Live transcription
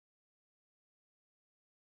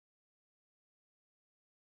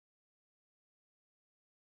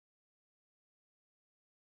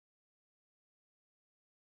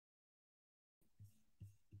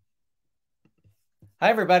Hi,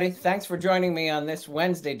 everybody. Thanks for joining me on this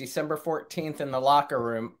Wednesday, December 14th in the Locher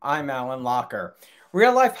Room. I'm Alan Locher.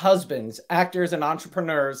 Real-life husbands, actors, and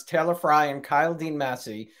entrepreneurs Taylor Frey and Kyle Dean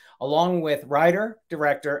Massey, along with writer,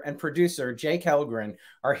 director, and producer Jake Helgren,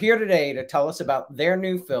 are here today to tell us about their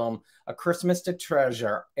new film, A Christmas to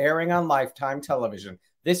Treasure, airing on Lifetime Television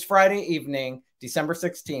this Friday evening, December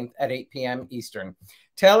 16th at 8 p.m. Eastern.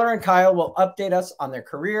 Taylor and Kyle will update us on their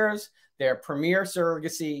careers, their premier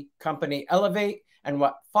surrogacy company, Elevate, and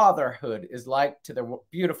what fatherhood is like to their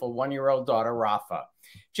beautiful one-year-old daughter, Rafa.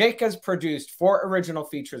 Jake has produced 4 original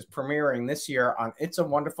features premiering this year on It's a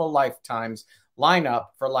Wonderful Lifetime's lineup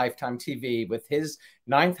for Lifetime TV with his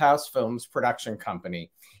Ninth House Films production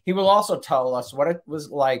company. He will also tell us what it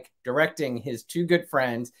was like directing his 2 good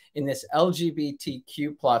friends in this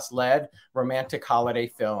LGBTQ plus led romantic holiday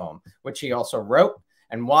film, which he also wrote,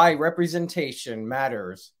 and why representation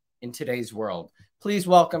matters in today's world. Please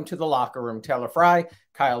welcome to the Locher Room Taylor Frey,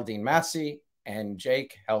 Kyle Dean Massey, and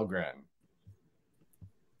Jake Helgren.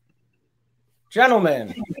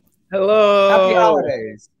 Gentlemen, hello. Happy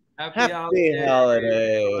holidays. Happy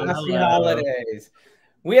holidays. Happy holidays.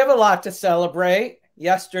 We have a lot to celebrate.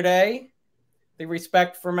 Yesterday, the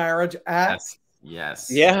Respect for Marriage Act.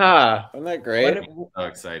 Yes. Yeah. Isn't that great? So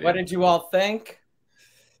exciting. What did you all think?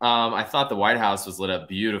 I thought the White House was lit up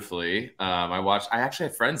beautifully. I actually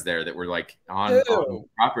had friends there that were like on the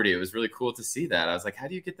property. It was really cool to see that. I was like, how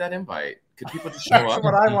do you get that invite? Could people just show up? That's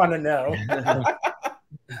what I want to know.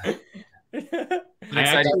 I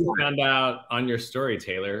actually found out on your story,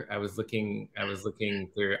 Taylor. I was looking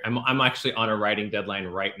through. I'm actually on a writing deadline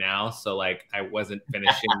right now, so like I wasn't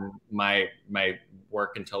finishing my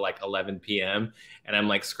work until like 11 p.m. and I'm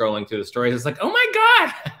like scrolling through the stories. It's like, oh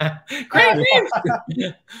my god, great news!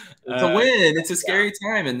 It's a win. It's a scary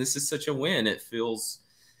time, and this is such a win. It feels,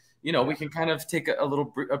 we can kind of take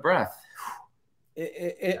a breath.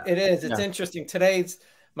 It is. It's interesting. Today's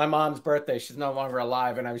my mom's birthday. She's no longer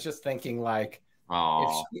alive, and I was just thinking, like,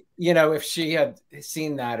 if she had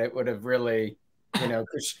seen that, it would have really,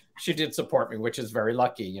 because she did support me, which is very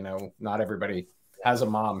lucky. Not everybody has a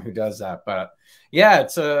mom who does that, but yeah,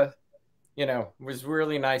 it was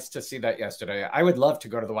really nice to see that yesterday. I would love to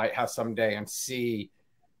go to the White House someday and see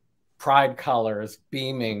pride colors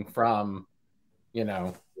beaming from,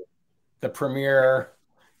 the premier,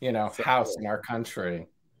 house in our country.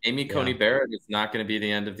 Amy Coney Barrett is not going to be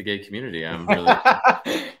the end of the gay community. I'm really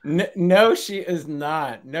no, she is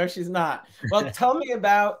not. No, she's not. Well, tell me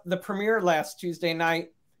about the premiere last Tuesday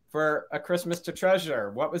night for A Christmas to Treasure.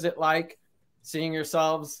 What was it like seeing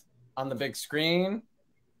yourselves on the big screen?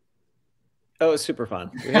 Oh, it was super fun.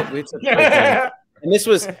 We had some fun time. And this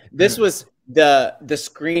was the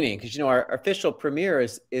screening, because our official premiere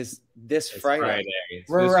is this Friday.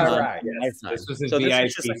 Right. This was a so VIP this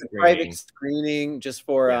is just like a private screening just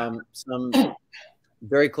for some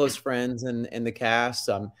very close friends and the cast.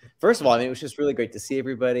 First of all, it was just really great to see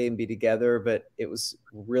everybody and be together, but it was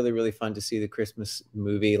really, really fun to see the Christmas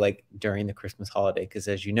movie like during the Christmas holiday, because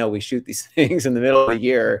as you know, we shoot these things in the middle of the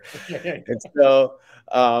year. And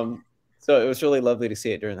so it was really lovely to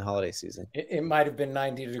see it during the holiday season. It might have been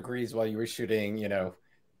 90 degrees while you were shooting,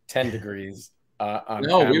 10 degrees. On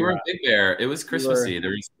no, camera. We were in Big Bear. It was Christmassy.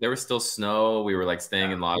 There was still snow. We were like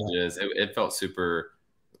staying in lodges. It felt super.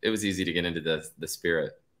 It was easy to get into the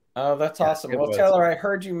spirit. Oh, that's awesome. Well, Taylor, I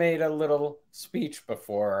heard you made a little speech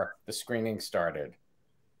before the screening started.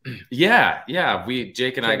 Yeah.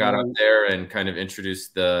 Jake and I got up there and kind of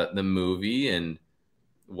introduced the movie and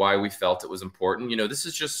why we felt it was important. This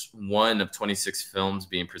is just one of 26 films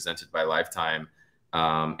being presented by Lifetime,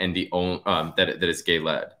 and that is gay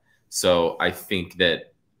led. So I think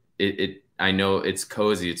that I know it's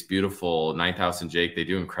cozy, it's beautiful. Ninth House and Jake, they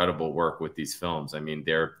do incredible work with these films. I mean,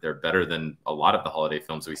 they're better than a lot of the holiday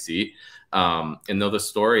films we see. And though the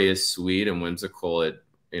story is sweet and whimsical,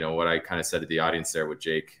 what I kind of said to the audience there with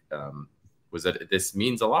Jake was that this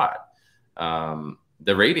means a lot.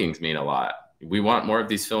 The ratings mean a lot. We want more of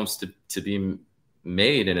these films to be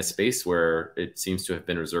made in a space where it seems to have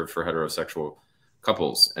been reserved for heterosexual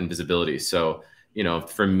couples and visibility. So,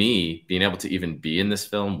 for me, being able to even be in this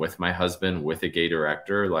film with my husband, with a gay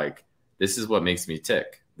director, like, this is what makes me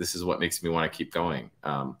tick. This is what makes me want to keep going.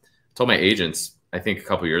 I told my agents, I think a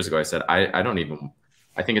couple of years ago, I said, I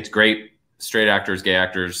think it's great. Straight actors, gay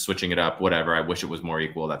actors, switching it up, whatever. I wish it was more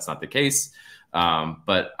equal. That's not the case.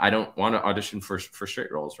 But I don't want to audition for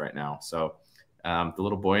straight roles right now. So the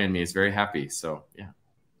little boy in me is very happy. So, yeah.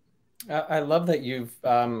 I love that you've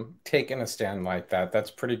taken a stand like that.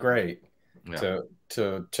 That's pretty great. Yeah.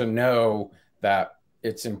 To know that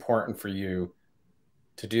it's important for you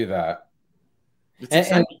to do that.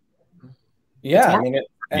 Yeah, I mean,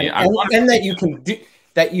 and that you can do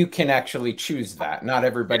that. You can actually choose that. Not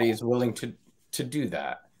everybody is willing to do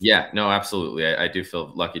that. Yeah, no, absolutely. I do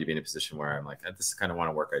feel lucky to be in a position where I'm like, this is kind of want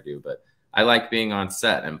to work I do, but I like being on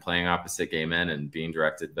set and playing opposite gay men and being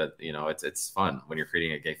directed. But you know, it's fun when you're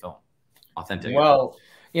creating a gay film, authentic. Well,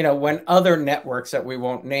 you know, when other networks that we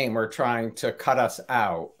won't name are trying to cut us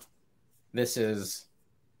out, this is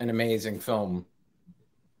an amazing film.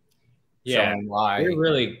 Yeah,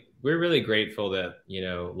 we're really grateful that, you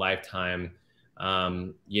know, Lifetime,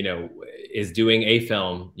 you know, is doing a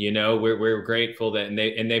film. You know, we're grateful that,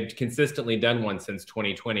 and they've consistently done one since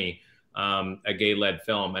 2020, a gay-led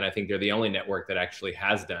film, and I think they're the only network that actually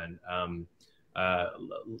has done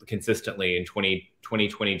consistently in 2020,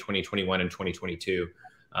 2021, and 2022.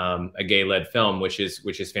 A gay-led film, which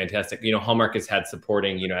is fantastic. You know, Hallmark has had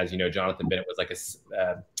supporting. You know, as you know, Jonathan Bennett was like it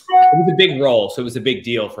was a big role, so it was a big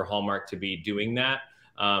deal for Hallmark to be doing that.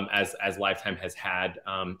 As Lifetime has had,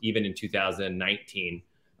 even in 2019,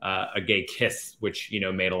 a gay kiss, which, you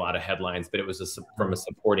know, made a lot of headlines, but it was from a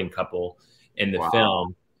supporting couple in the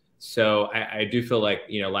film. So I do feel like,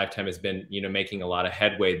 you know, Lifetime has been, you know, making a lot of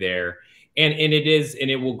headway there. And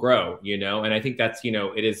it will grow, you know, and I think that's, you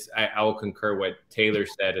know, it is, I will concur what Taylor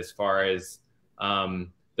said as far as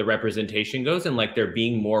the representation goes, and like there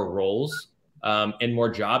being more roles and more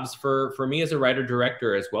jobs for me as a writer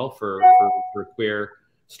director as well for queer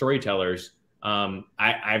storytellers.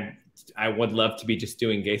 I would love to be just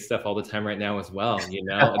doing gay stuff all the time right now as well, you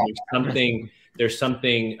know. And there's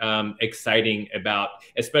something exciting about,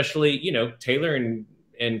 especially, you know, Taylor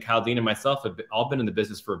and Kyle Dean and myself have all been in the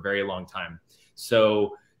business for a very long time.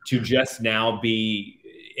 So to just now be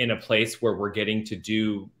in a place where we're getting to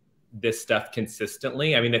do this stuff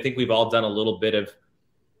consistently. I mean, I think we've all done a little bit of,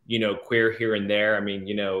 you know, queer here and there. I mean,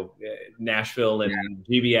 you know, Nashville and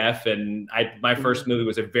G.B.F. And my first movie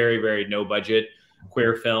was a very, very no budget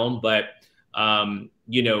queer film, but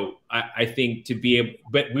you know, I think to be able,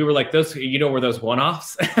 but we were like those, you know, were those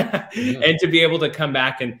one-offs and to be able to come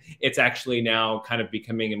back, and it's actually now kind of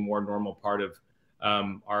becoming a more normal part of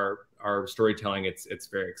our storytelling. It's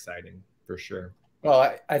very exciting for sure.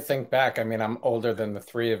 Well, I think back, I mean, I'm older than the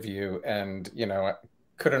three of you, and, you know, I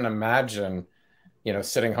couldn't imagine, you know,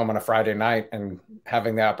 sitting home on a Friday night and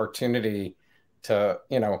having the opportunity to,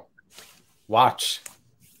 you know, watch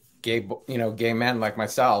gay men like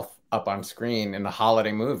myself up on screen in a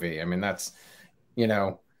holiday movie. I mean, that's, you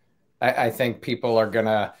know, I think people are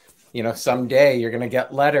gonna, you know, someday you're gonna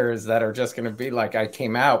get letters that are just gonna be like, I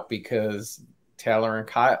came out because Taylor and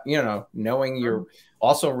Kyle, you know, knowing you're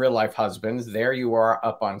also real life husbands, there you are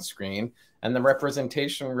up on screen, and the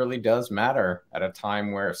representation really does matter at a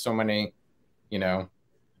time where so many, you know,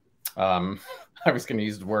 I was going to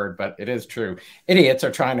use the word, but it is true, idiots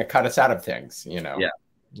are trying to cut us out of things, you know.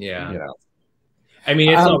 Yeah. You know, I mean,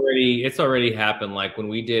 it's already happened. Like when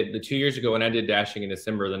we did 2 years ago, when I did Dashing in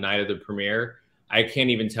December, the night of the premiere, I can't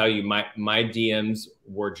even tell you, my DMs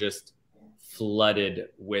were just flooded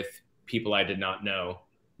with people I did not know,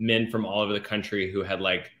 men from all over the country who had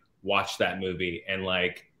like watched that movie, and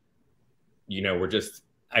like, you know, we're just,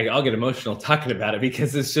 I'll get emotional talking about it,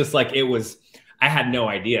 because it's just like, I had no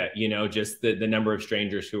idea, you know, just the number of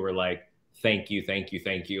strangers who were like, thank you.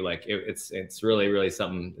 Like it's really, really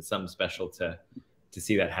something special to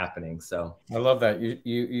see that happening. So I love that.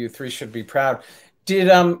 You three should be proud. Did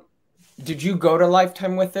you go to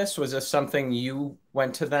Lifetime with this? Was this something you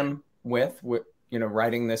went to them with, you know,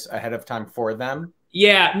 writing this ahead of time for them?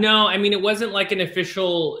 Yeah, no, I mean, it wasn't an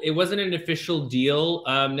official deal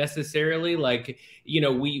necessarily. Like, you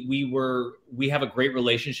know, we have a great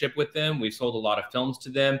relationship with them. We've sold a lot of films to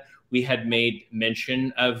them. We had made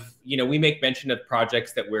mention of, you know, we make mention of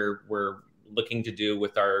projects that we're looking to do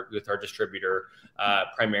with our distributor,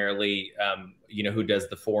 primarily, you know, who does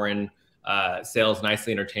the foreign sales,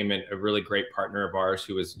 Nicely Entertainment, a really great partner of ours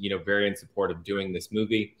who was, you know, very in support of doing this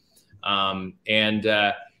movie.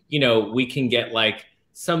 You know, we can get like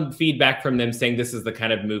some feedback from them saying this is the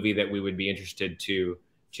kind of movie that we would be interested to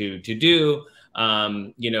do.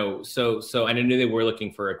 You know, so and I knew they were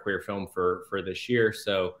looking for a queer film for this year.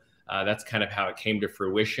 So that's kind of how it came to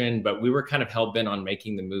fruition. But we were kind of hell-bent on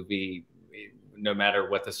making the movie no matter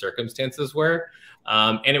what the circumstances were.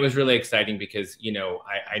 And it was really exciting because, you know,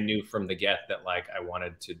 I knew from the get that like I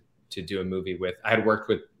wanted to do a movie with, I had worked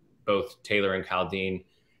with both Taylor and Kyle Dean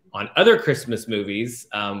on other Christmas movies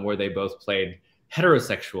where they both played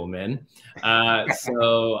heterosexual men.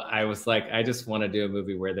 So I was like, I just want to do a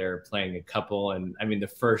movie where they're playing a couple. And I mean, the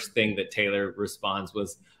first thing that Taylor responds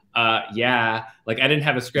was, yeah, like I didn't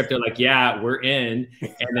have a script. They're like, yeah, we're in.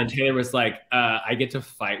 And then Taylor was like, I get to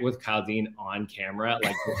fight with Kyle Dean on camera.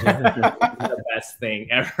 Like, this is the best thing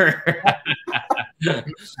ever. So.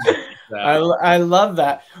 I love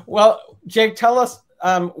that. Well, Jake, tell us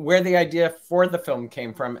where the idea for the film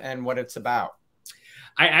came from and what it's about.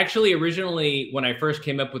 I actually originally, when I first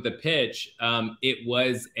came up with the pitch, it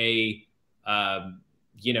was a,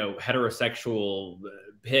 heterosexual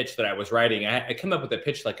pitch that I was writing. I came up with a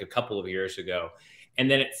pitch like a couple of years ago.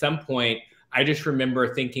 And then at some point, I just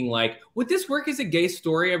remember thinking like, would this work as a gay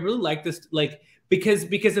story? I really like this, like, because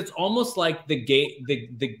it's almost like the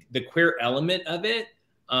queer element of it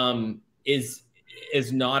is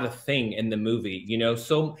not a thing in the movie, you know?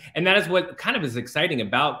 So, and that is what kind of is exciting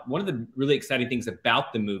about, one of the really exciting things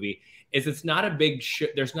about the movie is it's not a big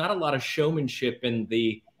there's not a lot of showmanship in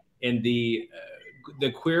the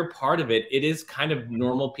queer part of it. It is kind of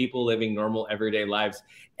normal people living normal everyday lives.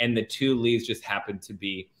 And the two leads just happen to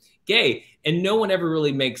be gay. And no one ever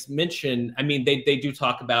really makes mention. I mean, they do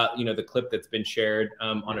talk about, the clip that's been shared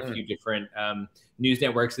on a few different news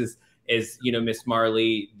networks is Miss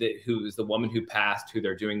Marley, who's the woman who passed, who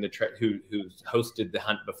they're doing who's hosted the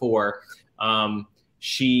hunt before.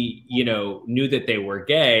 She, knew that they were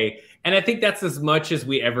gay. And I think that's as much as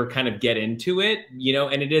we ever kind of get into it,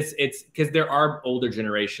 and it's because there are older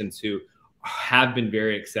generations who have been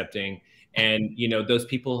very accepting. And, those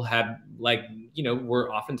people have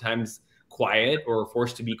were oftentimes quiet or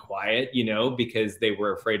forced to be quiet, because they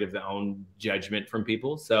were afraid of their own judgment from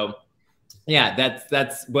people. So yeah,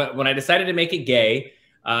 that's when I decided to make it gay,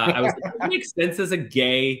 I was like, it makes sense as a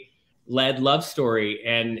gay-led love story,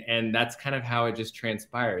 and that's kind of how it just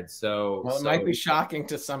transpired. So, well, it might be shocking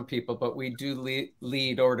to some people, but we do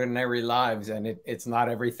lead ordinary lives, and it's not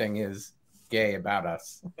everything is gay about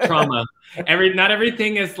us. Trauma. Not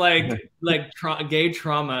everything is like gay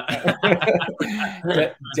trauma.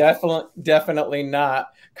 Definitely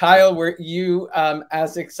not. Kyle, were you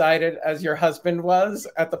as excited as your husband was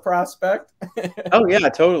at the prospect? Oh yeah,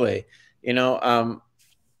 totally.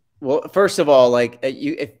 Well, first of all, like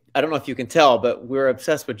I don't know if you can tell, but we're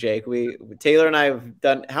obsessed with Jake. Taylor and I have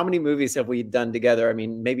done, how many movies have we done together? I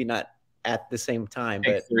mean, maybe not at the same time,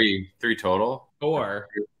 but three total. Four.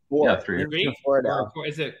 Yeah, three. Four now.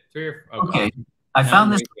 Is it three or okay? I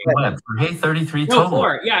found this web. Okay, 33 total. No,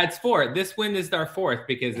 4. Yeah, it's 4. This one is our 4th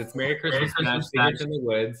because it's Merry Christmas, Secrets in the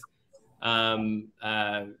Woods,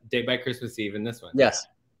 Day by Christmas Eve, and this one. Yes.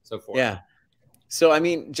 So 4. Yeah. So I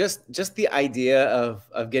mean, just the idea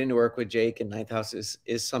of getting to work with Jake and Ninth House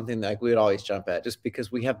is something that, like, we would always jump at, just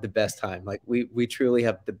because we have the best time. Like we truly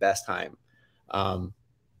have the best time.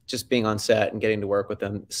 Just being on set and getting to work with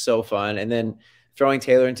them, so fun. And then throwing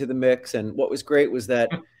Taylor into the mix. And what was great was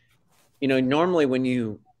that, normally when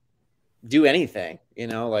you do anything,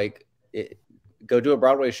 go do a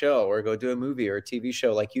Broadway show or go do a movie or a TV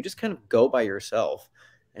show, like you just kind of go by yourself.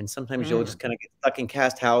 And sometimes you'll just kind of get stuck in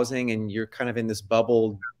cast housing and you're kind of in this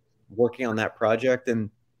bubble working on that project. And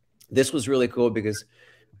this was really cool because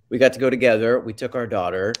we got to go together. We took our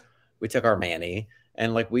daughter, we took our Manny,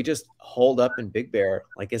 and like we just holed up in Big Bear,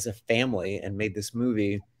 like as a family, and made this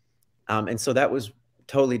movie. And so that was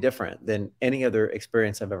totally different than any other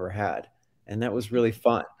experience I've ever had. And that was really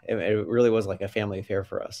fun. It really was like a family affair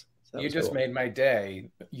for us. So you just made my day.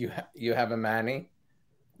 You have a Manny?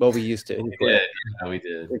 Well, we used to. We did. Yeah, we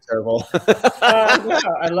did. We're terrible. Yeah,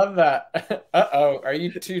 I love that. Uh-oh. Are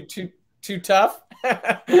you too tough?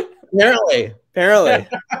 Apparently.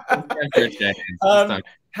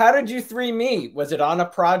 How did you three meet? Was it on a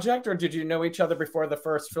project, or did you know each other before the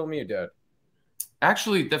first film you did?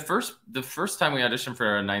 Actually, the first time we auditioned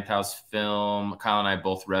for a Ninth House film, Kyle and I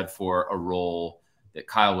both read for a role that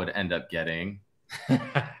Kyle would end up getting.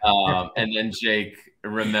 And then Jake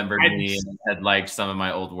remembered me and had liked some of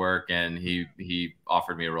my old work, and he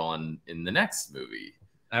offered me a role in the next movie.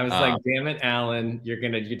 I was like, "Damn it, Alan! You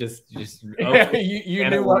just yeah, you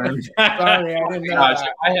knew what? Sorry, I didn't know that.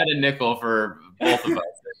 I had a nickel for both of us.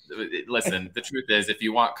 Listen, the truth is, if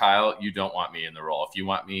you want Kyle, you don't want me in the role. If you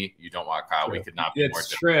want me, you don't want Kyle. True. We could not be more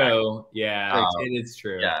different. It's true. Yeah, it is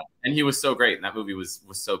true. Yeah, and he was so great, and that movie was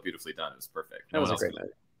so beautifully done. It was perfect. That was a great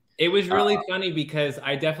movie. It was really funny because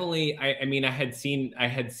I definitely, I mean, I had seen, I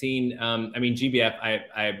mean, G.B.F.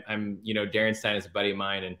 I'm, Darren Stein is a buddy of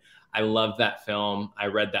mine, and I loved that film. I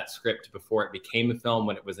read that script before it became a film,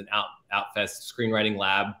 when it was an Outfest screenwriting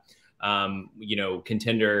lab,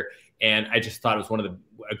 contender. And I just thought it was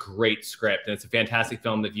a great script, and it's a fantastic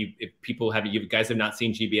film. If you guys have not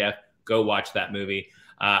seen G.B.F., go watch that movie.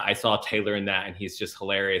 I saw Taylor in that, and he's just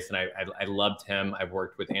hilarious, and I loved him. I've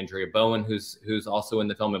worked with Andrea Bowen, who's also in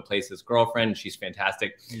the film and plays his girlfriend. She's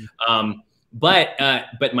fantastic. But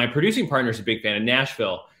my producing partner is a big fan of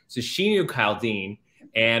Nashville, so she knew Kyle Dean.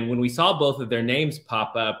 And when we saw both of their names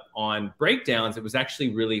pop up on breakdowns, it was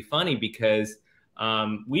actually really funny because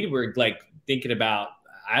we were like thinking about,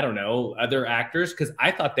 I don't know, other actors, because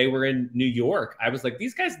I thought they were in New York. I was like,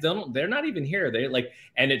 these guys they're not even here. They like,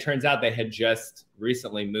 and it turns out they had just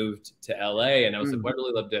recently moved to LA, and I was like, well, I'd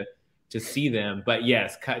really love to see them. But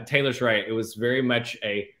yes, Taylor's right. It was very much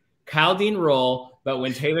a Kyle Dean role. But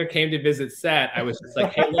when Taylor came to visit set, I was just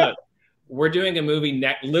like, hey, look, we're doing a movie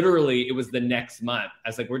literally, it was the next month. I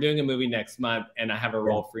was like, we're doing a movie next month, and I have a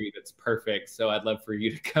role for you that's perfect. So I'd love for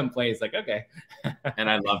you to come play. He's like, okay. And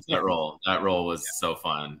I loved that role. That role was so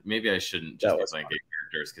fun. Maybe I shouldn't just be playing gay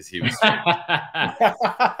characters because he was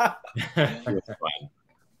fun.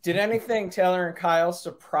 Did anything, Taylor and Kyle,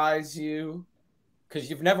 surprise you? Because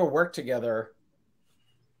you've never worked together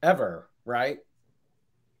ever, right?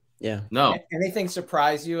 Yeah. No. Anything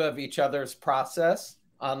surprise you of each other's process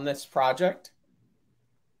on this project?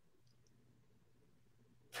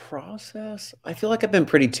 Process? I feel like I've been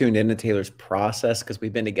pretty tuned into Taylor's process because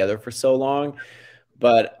we've been together for so long.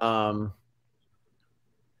 But I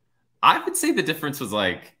would say the difference was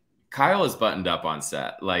like Kyle is buttoned up on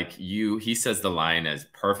set. Like he says the line as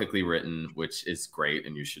perfectly written, which is great,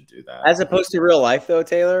 and you should do that. As opposed to real life, though,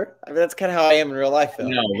 Taylor. I mean, that's kind of how I am in real life, though.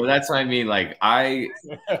 No, but that's what I mean. Like I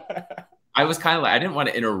was kind of like, I didn't want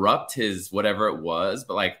to interrupt his whatever it was,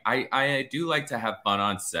 but like I do like to have fun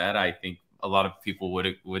on set. I think a lot of people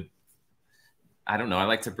would I don't know. I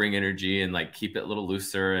like to bring energy and like keep it a little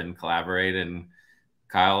looser and collaborate. And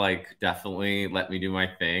Kyle like definitely let me do my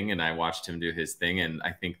thing, and I watched him do his thing, and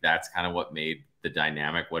I think that's kind of what made the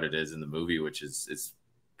dynamic what it is in the movie, which is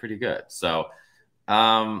pretty good. So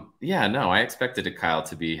yeah, no, I expected Kyle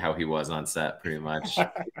to be how he was on set pretty much.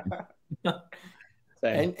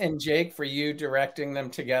 And Jake, for you directing them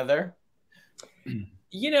together?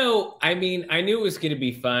 You know, I mean, I knew it was going to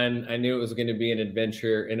be fun. I knew it was going to be an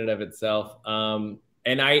adventure in and of itself.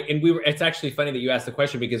 It's actually funny that you asked the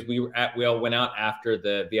question because we all went out after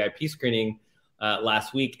the VIP screening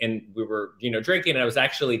last week, and we were, drinking. And I was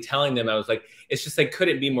actually telling them, I was like, it's just like,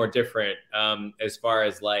 couldn't be more different as far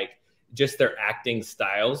as like just their acting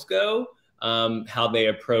styles go, how they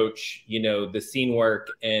approach, the scene work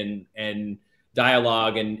and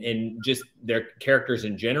dialogue and just their characters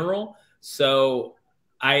in general. So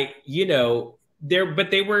I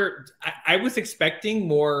was expecting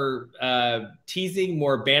more teasing,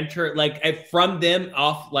 more banter, like from them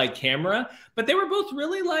off like camera, but they were both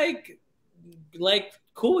really like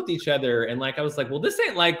cool with each other. And like, I was like, well, this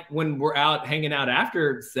ain't like when we're out hanging out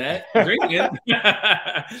after set drinking.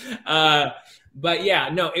 But yeah,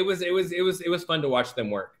 no, it was fun to watch them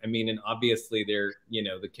work. I mean, and obviously they're,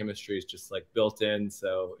 the chemistry is just like built in.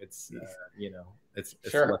 So it's, it's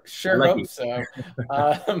sure hope so.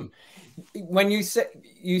 When you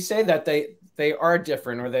say that they are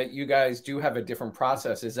different, or that you guys do have a different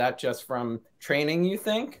process, is that just from training, you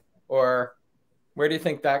think, or where do you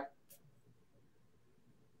think that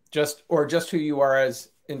just who you are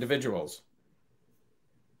as individuals?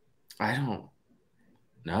 I don't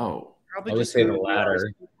know. I would say the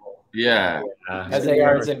latter. Yeah. As they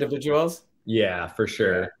are as individuals? Yeah, for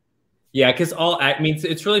sure. Yeah, because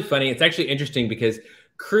it's really funny. It's actually interesting because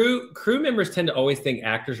crew members tend to always think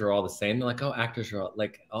actors are all the same. They're like, oh, actors are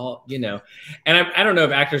all, and I don't know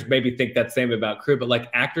if actors maybe think that same about crew, but like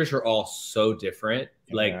actors are all so different.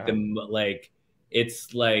 Like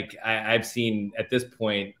it's like I've seen at this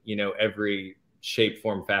point, every shape,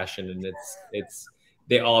 form, fashion, and it's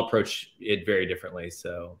they all approach it very differently.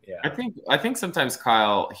 So yeah, I think sometimes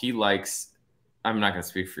Kyle, he likes. I'm not going to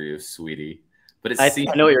speak for you, sweetie, but I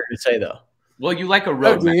know what you're going to say though. Well, you like a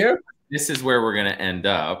roadmap. Oh, do you? This is where we're going to end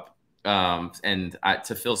up, and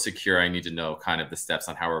to feel secure, I need to know kind of the steps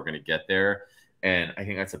on how we're going to get there. And I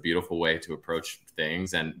think that's a beautiful way to approach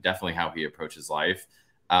things, and definitely how he approaches life.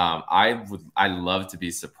 I love to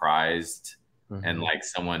be surprised. And like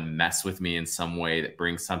someone mess with me in some way that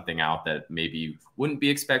brings something out that maybe wouldn't be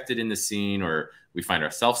expected in the scene, or we find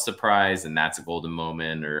ourselves surprised and that's a golden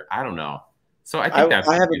moment, or I don't know. So I think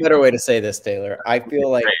I have a better way to say this, Taylor. I feel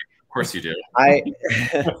like, of course you do.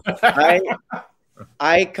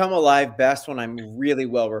 I come alive best when I'm really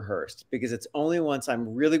well rehearsed, because it's only once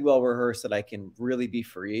I'm really well rehearsed that I can really be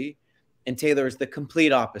free. And Taylor is the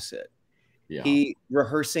complete opposite. Yeah.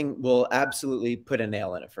 Rehearsing will absolutely put a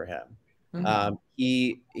nail in it for him.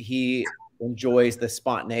 He enjoys the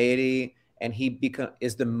spontaneity, and he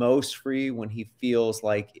is the most free when he feels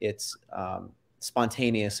like it's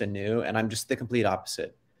spontaneous and new, and I'm just the complete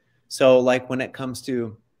opposite. So like when it comes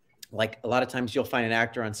to like a lot of times you'll find an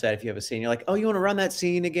actor on set, if you have a scene, you're like, oh, you want to run that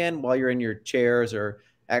scene again while you're in your chairs or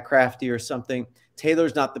at Crafty or something.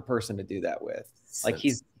 Taylor's not the person to do that with. Like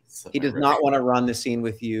he does not want to run the scene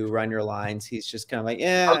with you, run your lines. He's just kind of like,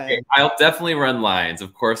 yeah. Okay, I'll definitely run lines.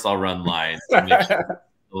 Of course I'll run lines to make sure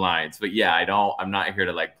the lines. But yeah, I'm not here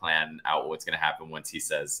to like plan out what's gonna happen once he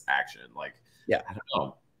says action. Like, yeah, I don't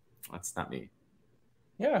know. That's not me.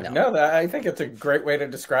 Yeah, no, I think it's a great way to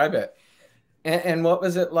describe it. And what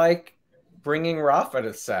was it like bringing Rafa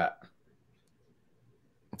to set?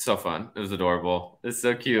 It's so fun. It was adorable. It's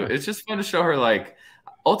so cute. It's just fun to show her, like,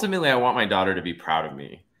 ultimately, I want my daughter to be proud of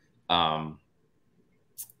me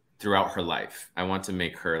throughout her life. I want to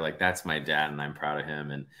make her like, that's my dad and I'm proud of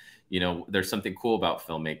him. And, you know, there's something cool about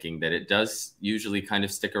filmmaking that it does usually kind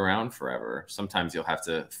of stick around forever. Sometimes you'll have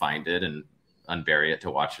to find it and unbury it to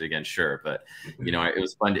watch it again, sure, but you know, it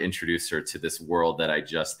was fun to introduce her to this world that I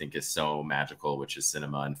just think is so magical, which is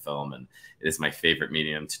cinema and film, and it is my favorite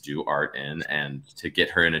medium to do art in. And to get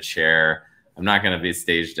her in a chair, I'm not going to be a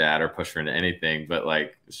stage dad or push her into anything, but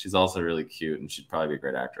like she's also really cute and she'd probably be a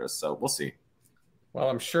great actress, so we'll see. Well,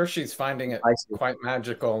 I'm sure she's finding it quite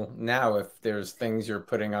magical now if there's things you're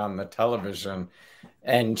putting on the television,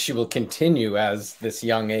 and she will continue as this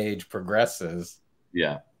young age progresses.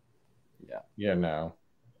 Yeah. You know,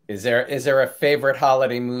 is there a favorite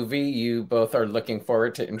holiday movie you both are looking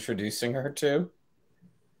forward to introducing her to?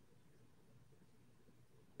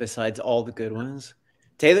 Besides all the good ones,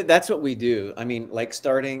 Taylor, that's what we do. I mean, like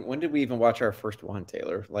starting, when did we even watch our first one,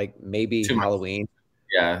 Taylor? Like maybe Halloween.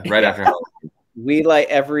 Yeah, right after Halloween. We like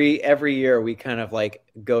every year we kind of like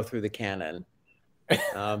go through the canon.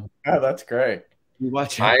 Oh, that's great. We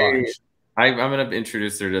watch a bunch. I'm going to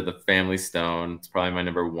introduce her to The Family Stone. It's probably my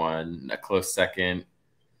number one. A close second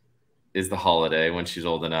is The Holiday when she's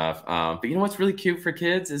old enough. But you know what's really cute for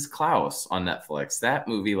kids is Klaus on Netflix. That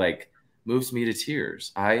movie like moves me to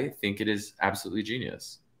tears. I think it is absolutely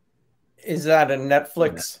genius. Is that a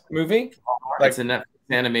Netflix movie? It's a Netflix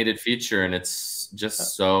animated feature, and it's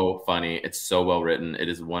just so funny. It's so well written. It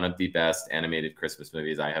is one of the best animated Christmas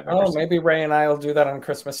movies I have ever seen. Maybe Ray and I will do that on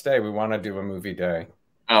Christmas Day. We want to do a movie day.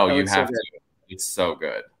 Oh, you have to. It's so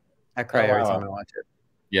good. I cry every time I watch it.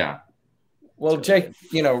 Yeah. Well, Jake,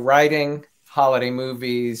 you know, writing holiday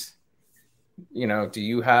movies, you know, do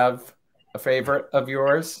you have a favorite of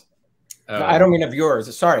yours? I don't mean of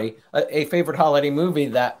yours. Sorry. A favorite holiday movie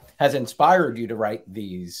that has inspired you to write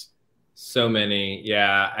these? So many.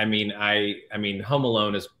 Yeah. I mean, Home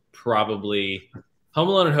Alone is probably, Home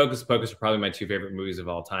Alone and Hocus Pocus are probably my two favorite movies of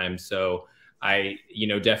all time. So you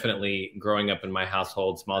know, definitely growing up in my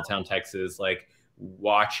household, small town Texas, like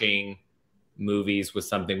watching movies was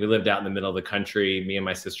something. We lived out in the middle of the country. Me and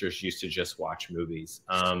my sisters used to just watch movies.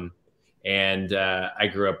 And I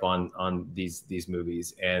grew up on these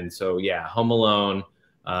movies. And so, yeah, Home Alone,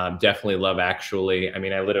 definitely Love Actually. I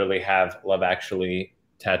mean, I literally have Love Actually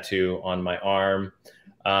tattoo on my arm.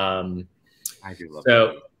 I do love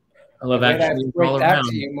so I Love Actually all around.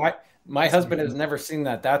 My husband has never seen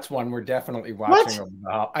that. That's one we're definitely watching.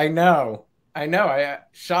 I know.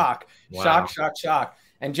 Shock.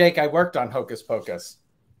 And Jake, I worked on Hocus Pocus.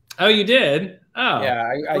 Oh, you did? Oh,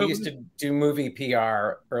 yeah. I used to do movie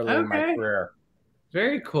PR early in my career.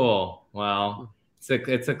 Very cool. Wow.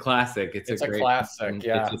 It's a classic. It's a great classic.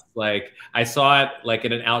 Yeah. It's just like I saw it like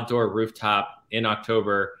at an outdoor rooftop in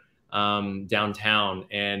October downtown,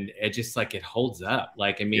 and it just like it holds up.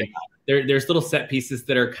 Like I mean. Yeah. There's little set pieces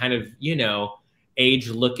that are kind of, you know, age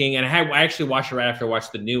looking. And I actually watched it right after I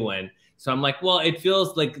watched the new one. So I'm like, well, it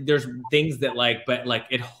feels like there's things that like, but like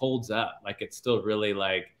it holds up. Like it's still really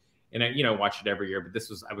like, and I, you know, watch it every year, but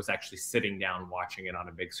I was actually sitting down watching it on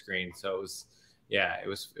a big screen. So it was, yeah, it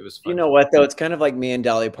was fun. You know what though? It's kind of like me and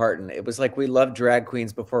Dolly Parton. It was like we loved drag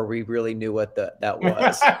queens before we really knew what that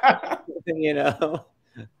was. You know?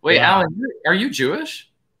 Wait, Alan, are you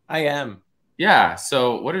Jewish? I am. Yeah.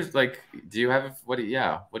 So what is like, do you have, what do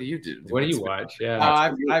you do? What do you watch? Yeah.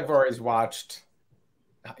 I've always watched,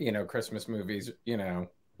 you know, Christmas movies, you know,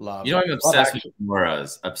 love. You know, I'm obsessed with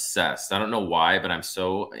menorahs. Obsessed. I don't know why, but I'm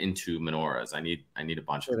so into menorahs. I need a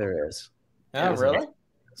bunch of them. There is. Oh, really?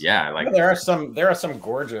 Yeah. Like there are some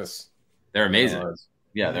gorgeous. They're amazing. Menorahs.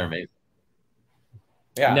 Yeah, they're amazing.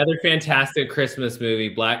 Yeah. Another fantastic Christmas movie,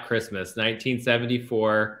 Black Christmas,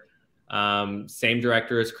 1974. Same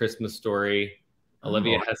director as Christmas Story,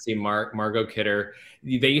 Olivia Hussey, Margot Kidder.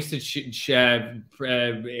 They used to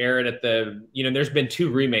air it at the, you know, there's been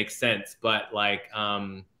 2 remakes since, but like,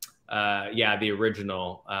 yeah, the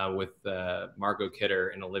original with Margot Kidder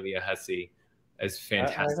and Olivia Hussey. is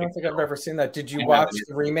fantastic. I don't think I've ever seen that. Did you watch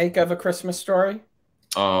the remake of A Christmas Story?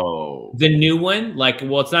 Oh, the new one, like,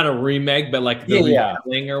 well, it's not a remake, but like the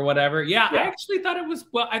retelling or whatever. Yeah, I actually thought it was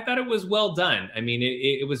well. I thought it was well done. I mean,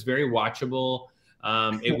 it was very watchable.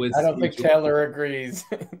 It was. I don't think Taylor agrees.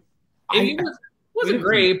 It wasn't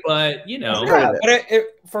great, but you know, but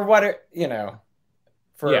for what it, you know,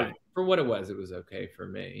 for what it was okay for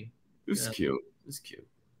me. It was cute. It was cute.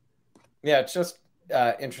 Yeah, it's just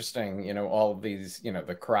interesting, you know, all of these, you know,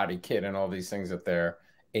 the Karate Kid and all these things that they're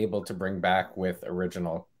able to bring back with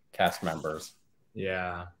original cast members.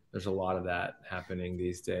 Yeah, there's a lot of that happening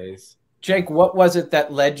these days. Jake, what was it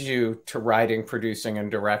that led you to writing, producing, and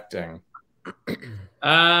directing? When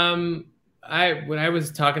I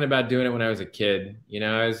was talking about doing it when I was a kid, you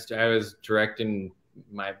know, I was directing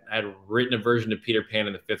I had written a version of Peter Pan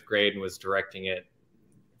in the 5th grade and was directing it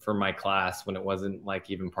for my class when it wasn't like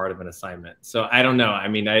even part of an assignment. So I don't know. I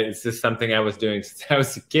mean, it's just something I was doing since I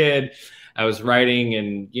was a kid. I was writing,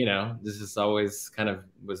 and you know, this is always kind of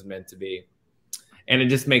was meant to be. And it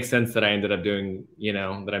just makes sense that I ended up doing, you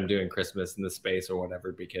know, that I'm doing Christmas in the space or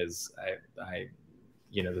whatever, because I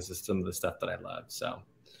you know, this is some of the stuff that I love. So,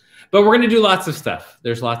 but we're going to do lots of stuff.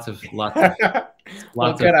 There's lots of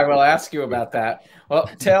well, good. I will ask you about that. Well,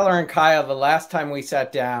 Taylor and Kyle, the last time we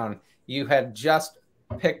sat down, you had just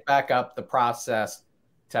picked back up the process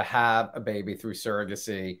to have a baby through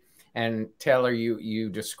surrogacy. And Taylor, you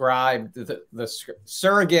described the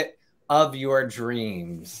surrogate of your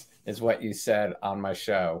dreams is what you said on my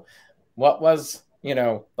show. What was, you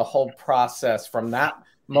know, the whole process from that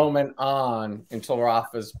moment on until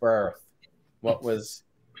Rafa's birth? What was...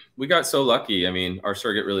 We got so lucky. I mean, our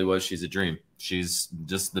surrogate really was, she's a dream. She's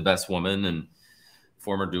just the best woman and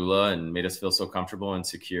former doula, and made us feel so comfortable and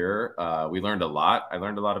secure. We learned a lot. I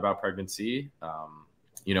learned a lot about pregnancy.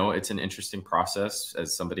 You know, it's an interesting process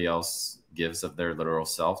as somebody else gives of their literal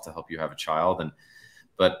self to help you have a child.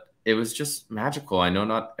 But it was just magical. I know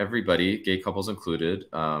not everybody, gay couples included,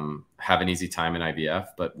 have an easy time in IVF,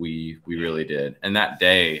 but we really did. And that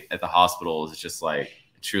day at the hospital was just like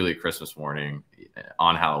truly Christmas morning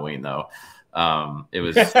on Halloween, though. It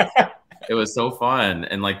was it was so fun.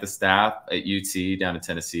 And like the staff at UT down in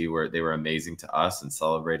Tennessee, they were amazing to us and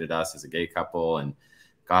celebrated us as a gay couple. And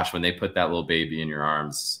gosh, when they put that little baby in your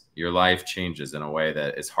arms, your life changes in a way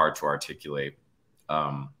that is hard to articulate.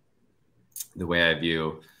 The way I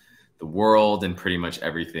view the world and pretty much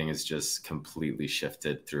everything is just completely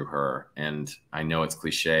shifted through her. And I know it's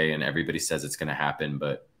cliche and everybody says it's going to happen,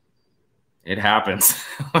 but it happens.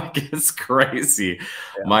 Like, it's crazy.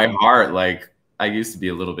 Yeah. My heart, like, I used to be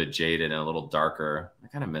a little bit jaded and a little darker. I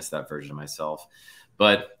kind of miss that version of myself.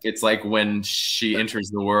 But it's like when she enters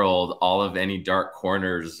the world, all of any dark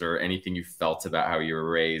corners or anything you felt about how you were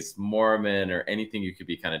raised, Mormon, or anything you could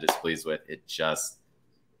be kind of displeased with, it just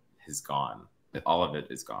is gone. All of it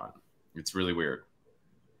is gone. It's really weird.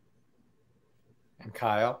 And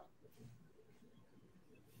Kyle?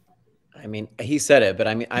 I mean, he said it, but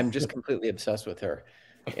I mean, I'm just completely obsessed with her.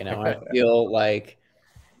 You know, I feel like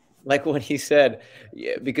when he said,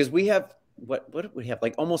 yeah, because we have, what we have,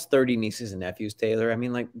 like almost 30 nieces and nephews, Taylor. I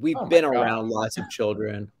mean, like, we've been around lots of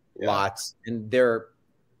children, lots, and they're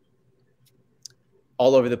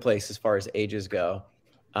all over the place as far as ages go.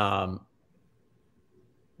 But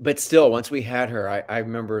still, once we had her, I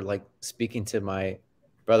remember like speaking to my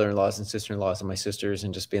brother-in-laws and sister-in-laws and my sisters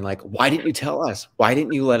and just being like, why didn't you tell us? Why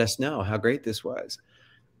didn't you let us know how great this was?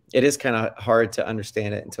 It is kind of hard to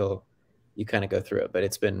understand it until you kind of go through it, but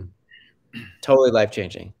it's been totally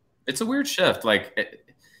life-changing. It's a weird shift. Like,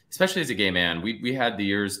 especially as a gay man, we had the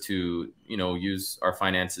years to, you know, use our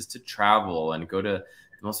finances to travel and go to the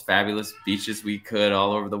most fabulous beaches we could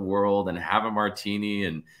all over the world and have a martini.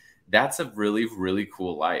 And that's a really, really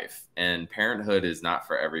cool life. And parenthood is not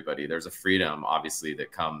for everybody. There's a freedom, obviously,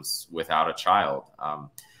 that comes without a child.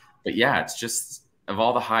 But yeah, it's just, of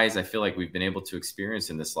all the highs I feel like we've been able to experience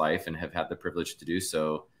in this life and have had the privilege to do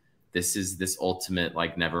so, this is this ultimate,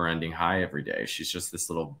 like, never ending high every day. She's just this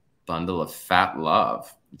little bundle of fat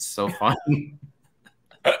love. It's so fun.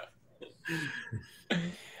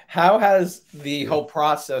 How has the whole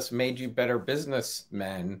process made you better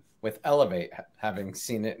businessmen with Elevate, having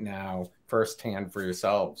seen it now firsthand for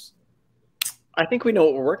yourselves? I think we know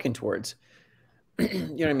what we're working towards. You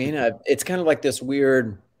know what I mean? It's kind of like this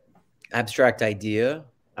weird abstract idea.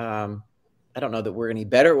 I don't know that we're any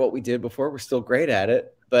better at what we did before. We're still great at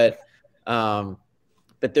it, but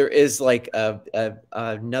there is like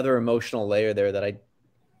another emotional layer there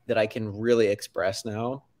that I can really express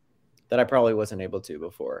now that I probably wasn't able to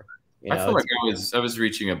before. You know, I feel like I was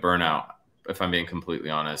reaching a burnout, if I'm being completely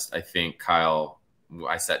honest. I think Kyle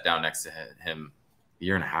I sat down next to him a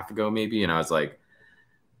year and a half ago, maybe, and I was like,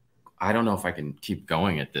 I don't know if I can keep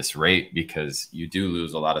going at this rate, because you do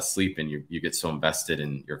lose a lot of sleep, and you get so invested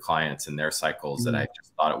in your clients and their cycles that I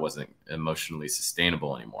just thought it wasn't emotionally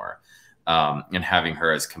sustainable anymore. And having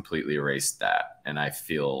her has completely erased that. And I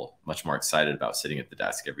feel much more excited about sitting at the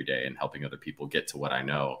desk every day and helping other people get to what I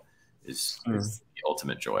know is the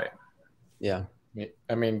ultimate joy. Yeah.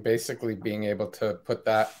 I mean, basically being able to put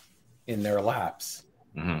that in their laps.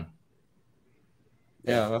 Mm-hmm.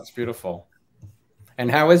 Yeah, that's beautiful. And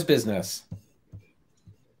how is business?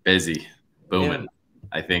 Busy, booming. Yeah.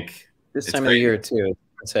 I think This time of the year too.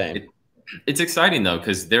 Same. It's exciting though,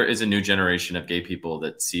 because there is a new generation of gay people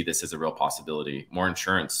that see this as a real possibility. More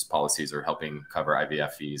insurance policies are helping cover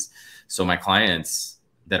IVF fees. So my clients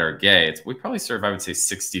that are gay, we probably serve, I would say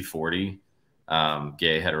 60-40,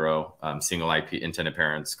 gay, hetero, single IP, intended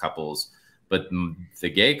parents, couples. But the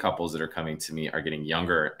gay couples that are coming to me are getting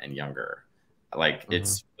younger and younger. Like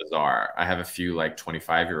it's bizarre. I have a few like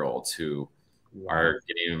 25-year-olds who are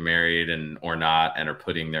getting married or not, and are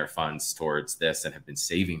putting their funds towards this and have been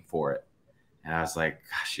saving for it. And I was like,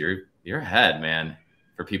 gosh, you're ahead, man,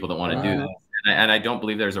 for people that want to do this. And I don't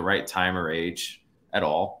believe there's a right time or age at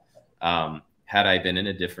all. Had I been in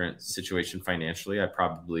a different situation financially, I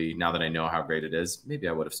probably, now that I know how great it is, maybe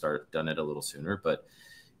I would have done it a little sooner, but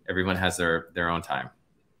everyone has their own time.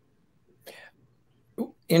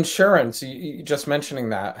 Insurance, you just mentioning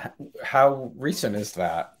that, how recent is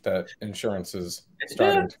that insurance is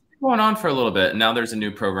started? Going on for a little bit. Now there's a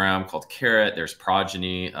new program called Carrot. There's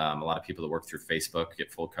Progeny. A lot of people that work through Facebook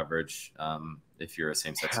get full coverage. If you're a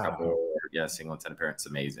same-sex couple, single intended parent, it's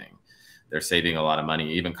amazing. They're saving a lot of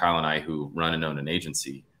money. Even Kyle and I, who run and own an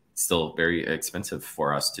agency, it's still very expensive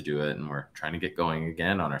for us to do it. And we're trying to get going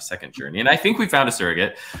again on our second journey. And I think we found a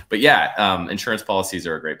surrogate. But yeah, insurance policies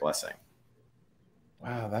are a great blessing.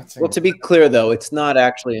 Wow, that's well. To be clear, though, it's not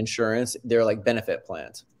actually insurance; they're like benefit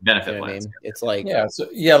plans. Benefit plans. I mean? It's like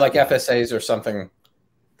like FSAs or something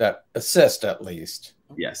that assist at least.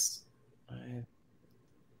 Yes.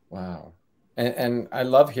 Wow, and I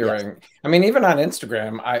love hearing. Yes. I mean, even on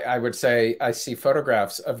Instagram, I would say I see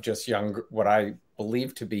photographs of just what I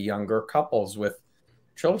believe to be younger couples with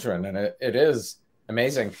children, and it is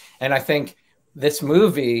amazing. And I think this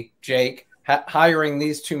movie, Jake, hiring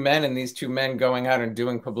these two men and these two men going out and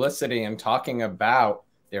doing publicity and talking about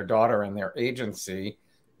their daughter and their agency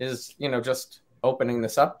is, just opening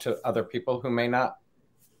this up to other people who may not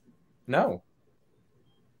know,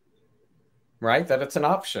 right? That it's an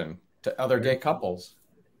option to other gay couples.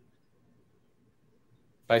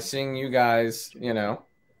 By seeing you guys,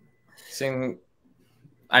 seeing...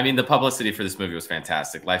 I mean, the publicity for this movie was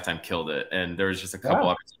fantastic. Lifetime killed it. And there was just a couple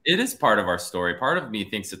of it is part of our story. Part of me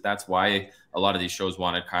thinks that that's why a lot of these shows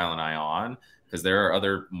wanted Kyle and I on, because there are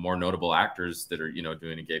other more notable actors that are,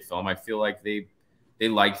 doing a gay film. I feel like they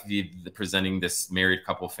like the presenting this married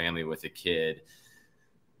couple family with a kid,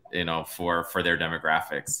 for their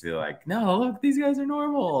demographics. They're like, no, look, these guys are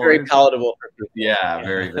normal. Very palatable for people. Yeah,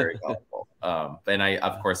 very, very palatable. And I,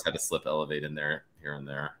 of course, had to slip Elevate in there here and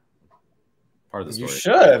there. Part of the story. You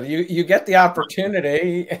should. You get the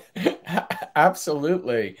opportunity.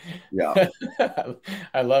 Absolutely. Yeah.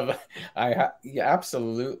 I love it.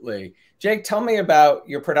 Absolutely. Jake, tell me about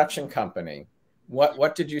your production company.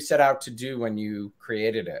 What did you set out to do when you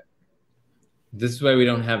created it? This is why we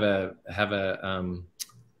don't have a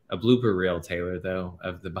blooper reel, Taylor, though,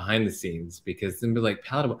 of the behind the scenes, because then be like,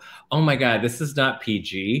 palatable. Oh my God, this is not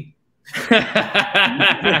PG. You're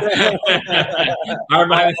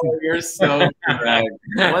so correct.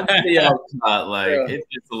 What's the cut? Like, it's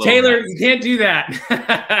just a little Taylor, you can't do that.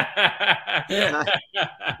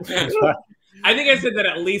 I think I said that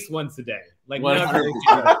at least once a day. Like,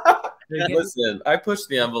 listen, I pushed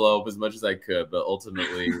the envelope as much as I could, but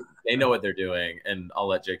ultimately they know what they're doing, and I'll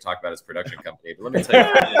let Jake talk about his production company. But let me tell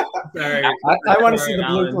you, sorry, I want to see the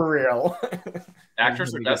blooper reel.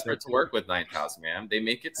 Actors are desperate to work with Ninth House, man. They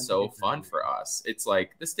make it so fun for us. It's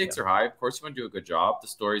like the stakes are high. Of course, you want to do a good job. The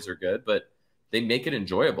stories are good, but they make it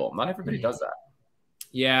enjoyable. Not everybody does that.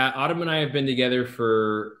 Yeah, Autumn and I have been together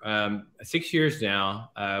for 6 years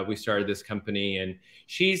now. We started this company, and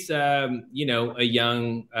she's, a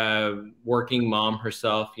young working mom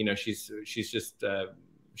herself. She's just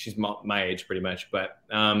she's my age pretty much. But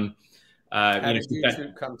how did you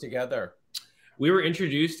two come together? We were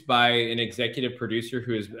introduced by an executive producer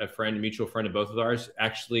who is a mutual friend of both of ours,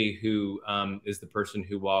 actually, who is the person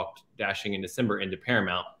who walked Dashing in December into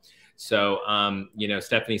Paramount. So,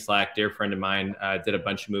 Stephanie Slack, dear friend of mine, did a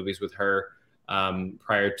bunch of movies with her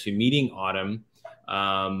prior to meeting Autumn.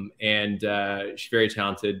 And she's very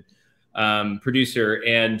talented. producer,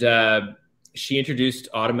 and she introduced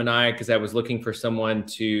Autumn and I because I was looking for someone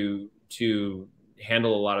to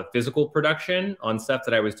handle a lot of physical production on stuff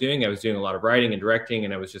that I was doing. I was doing a lot of writing and directing,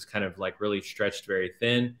 and I was just kind of like really stretched very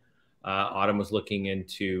thin. Autumn was looking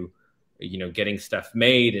into, getting stuff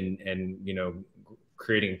made and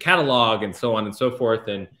creating a catalog and so on and so forth.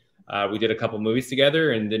 And we did a couple movies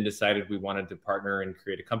together and then decided we wanted to partner and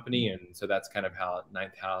create a company. And so that's kind of how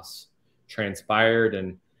Ninth House transpired.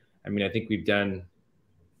 And I mean, I think we've done,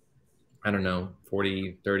 I don't know,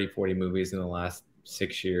 40 movies in the last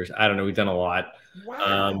 6 years. I don't know. We've done a lot.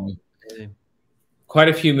 Wow. Quite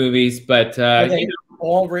a few movies, but are they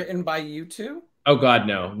all written by you two? Oh God,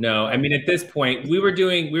 no. I mean, at this point, we were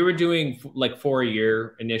doing like 4 a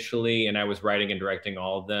year initially, and I was writing and directing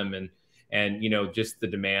all of them, and just the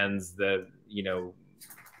demands,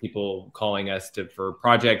 people calling us for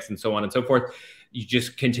projects and so on and so forth. You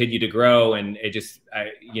just continue to grow, and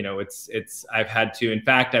I've had to. In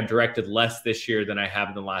fact, I've directed less this year than I have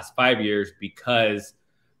in the last 5 years because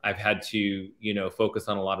I've had to, focus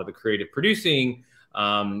on a lot of the creative producing.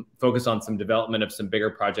 Focus on some development of some bigger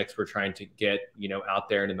projects we're trying to get, out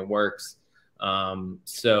there and in the works.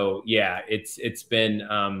 So yeah, it's been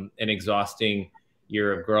an exhausting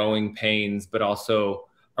year of growing pains, but also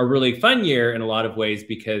a really fun year in a lot of ways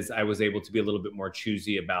because I was able to be a little bit more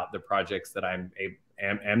choosy about the projects that I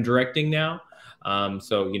am directing now.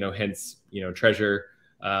 So hence Treasure,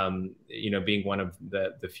 being one of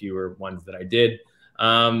the fewer ones that I did.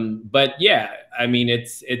 But yeah, I mean,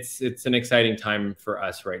 it's an exciting time for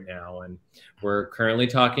us right now. And we're currently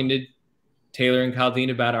talking to Taylor and Kaldeen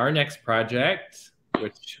about our next project,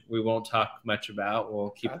 which we won't talk much about. We'll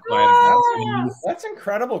keep quiet about. That's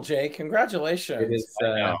incredible, Jay. Congratulations. It is,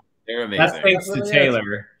 they're amazing. That's thanks to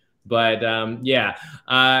Taylor. But yeah.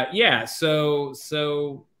 So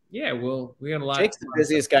yeah, we got a lot. Jake's the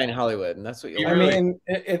busiest guy in Hollywood, and that's what you'll mean,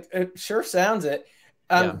 it sure sounds it.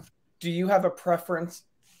 Do you have a preference,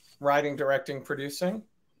 writing, directing, producing?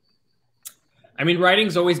 I mean,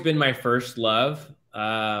 writing's always been my first love.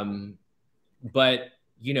 But,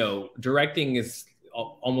 directing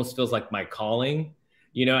almost feels like my calling.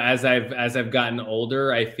 As I've gotten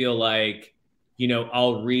older, I feel like,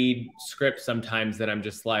 I'll read scripts sometimes that I'm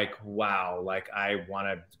just like, wow, like I want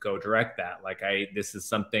to go direct that. Like this is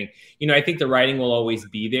something, I think the writing will always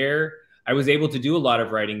be there. I was able to do a lot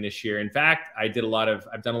of writing this year. In fact, I've done a lot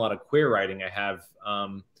of queer writing. I have,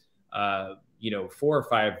 4 or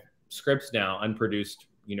 5 scripts now, unproduced,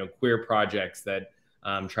 queer projects that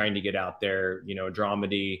I'm trying to get out there, a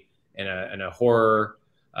dramedy and a horror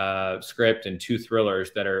script and 2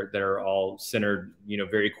 thrillers that are all centered,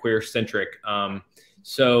 very queer centric.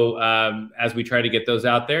 So as we try to get those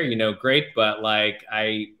out there, great. But like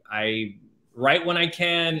I write when I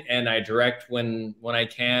can and I direct when I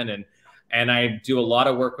can. And I do a lot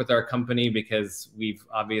of work with our company because we've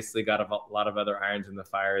obviously got a lot of other irons in the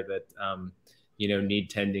fire that, need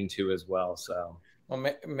tending to as well. So, well,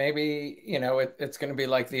 maybe, it's going to be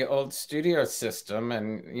like the old studio system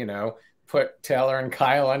and, put Taylor and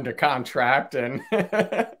Kyle under contract and.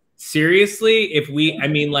 Seriously, at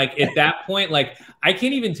that point, like, I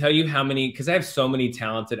can't even tell you how many, because I have so many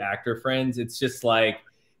talented actor friends. It's just like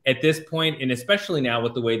at this point, and especially now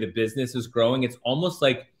with the way the business is growing, it's almost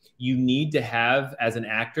like you need to have, as an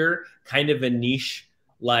actor, kind of a niche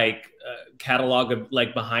catalog of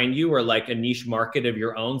behind you, or like a niche market of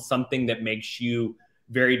your own, something that makes you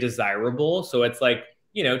very desirable. So it's like,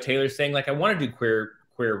 Taylor's saying like, I want to do queer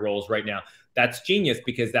roles right now. That's genius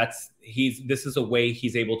because this is a way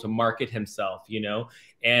he's able to market himself,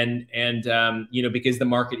 and because the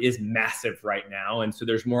market is massive right now. And so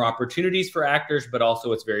there's more opportunities for actors, but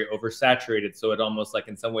also it's very oversaturated. So it almost like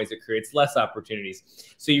in some ways it creates less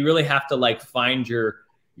opportunities. So you really have to find your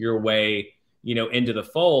way, into the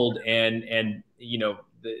fold and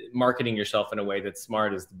marketing yourself in a way that's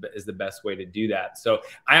smart is the best way to do that. So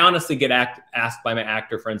I honestly get asked by my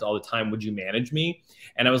actor friends all the time, would you manage me?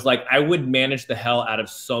 And I was like, I would manage the hell out of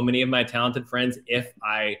so many of my talented friends if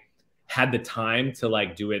I had the time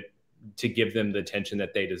to do it, to give them the attention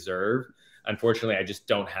that they deserve. Unfortunately, I just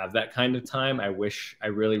don't have that kind of time. I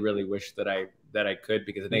really, really wish that I could,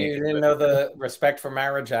 because I think you didn't know the Respect for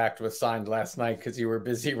Marriage Act was signed last night because you were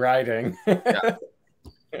busy writing.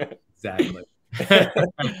 Exactly.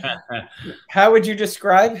 How would you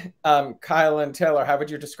describe Kyle and Taylor? How would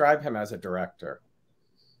you describe him as a director?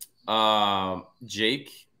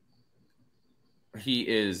 Jake, he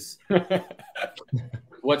is.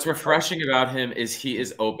 What's refreshing about him is he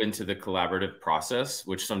is open to the collaborative process,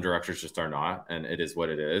 which some directors just are not, and it is what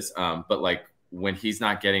it is. But when he's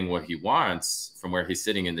not getting what he wants from where he's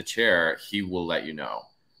sitting in the chair, he will let you know.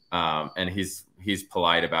 And he's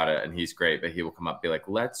polite about it and he's great, but he will come up and be like,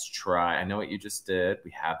 let's try. I know what you just did.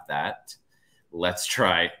 We have that. Let's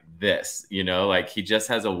try this, you know, like he just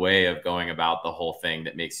has a way of going about the whole thing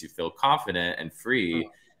that makes you feel confident and free.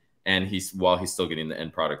 And while he's still getting the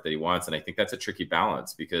end product that he wants. And I think that's a tricky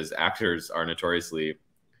balance because actors are notoriously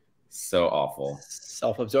so awful.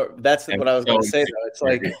 Self-absorbed. That's what I was going to say, though. It's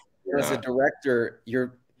like, as a director,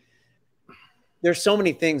 there's so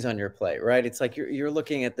many things on your plate, right? It's like you're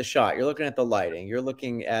looking at the shot, you're looking at the lighting, you're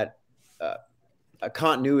looking at a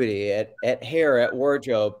continuity, at hair, at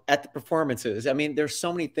wardrobe, at the performances. I mean, there's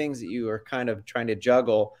so many things that you are kind of trying to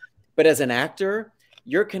juggle. But as an actor,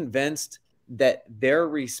 you're convinced that their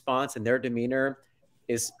response and their demeanor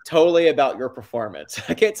is totally about your performance.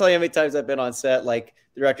 I can't tell you how many times I've been on set, like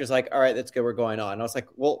the director's like, all right, that's good, we're going on. And I was like,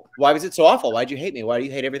 well, why was it so awful? Why'd you hate me? Why do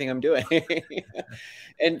you hate everything I'm doing?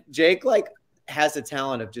 And Jake like has the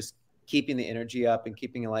talent of just keeping the energy up and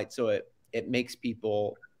keeping it light, so it makes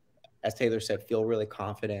people, as Taylor said, feel really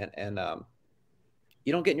confident, and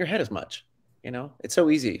you don't get in your head as much. You know, it's so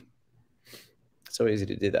easy. It's so easy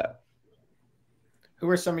to do that. Who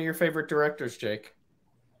are some of your favorite directors, Jake?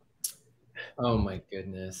 Oh my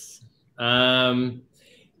goodness.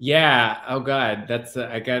 Yeah. Oh God. That's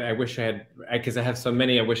I wish I had, because I have so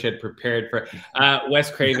many. I wish I had prepared for. Wes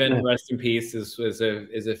Craven, rest in peace, is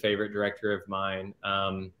a favorite director of mine.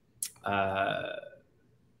 I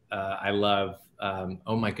love.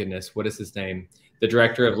 Oh my goodness, what is his name? The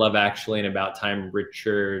director of Love Actually and About Time,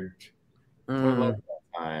 Richard.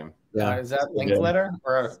 Time. Yeah. Is that Linklater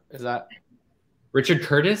or is that Richard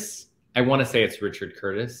Curtis? I want to say it's Richard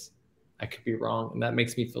Curtis. I could be wrong, and that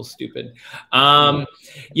makes me feel stupid. I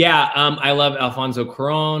love Alfonso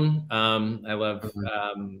Cuarón. I love,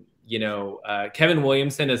 Kevin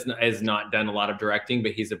Williamson has not done a lot of directing,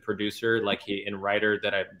 but he's a producer, and writer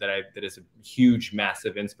that is a huge,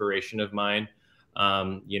 massive inspiration of mine.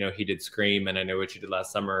 He did Scream, and I Know What You Did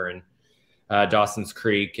Last Summer, and Dawson's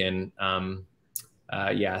Creek, and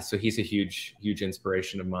so he's a huge, huge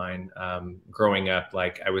inspiration of mine. Growing up,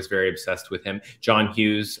 I was very obsessed with him. John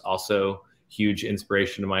Hughes, also huge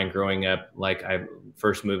inspiration of mine growing up.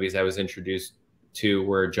 First movies I was introduced to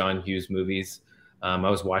were John Hughes movies. I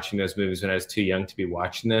was watching those movies when I was too young to be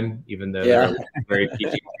watching them, even though they were very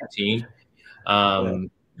PG-13.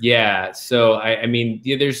 So I mean,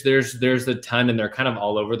 there's a ton, and they're kind of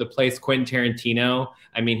all over the place. Quentin Tarantino.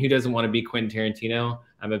 I mean, who doesn't want to be Quentin Tarantino?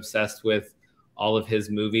 I'm obsessed with all of his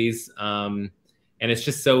movies. And it's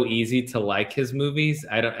just so easy to like his movies.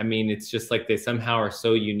 It's just like they somehow are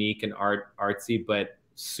so unique and artsy, but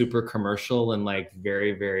super commercial and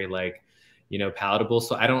very, very palatable.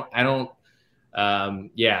 So I'd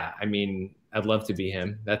love to be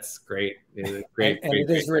him. That's great. Great. And it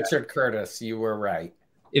is Richard Curtis. You were right.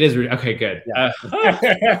 It is. Okay, good. Yeah.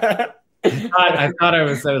 I thought I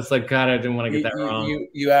was like, God, I didn't want to get that wrong.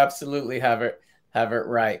 You absolutely have it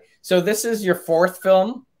right. So this is your fourth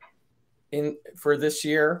film for this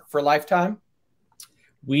year for Lifetime?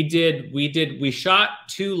 We shot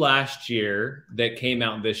 2 last year that came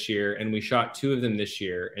out this year, and we shot 2 of them this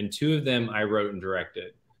year, and 2 of them I wrote and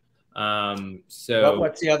directed. What's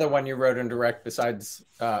the other one you wrote and direct besides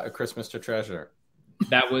A Christmas to Treasure?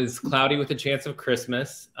 That was Cloudy with a Chance of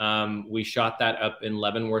Christmas. We shot that up in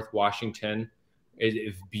Leavenworth, Washington.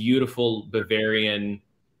 It's beautiful Bavarian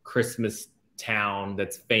Christmas town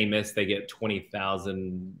that's famous. They get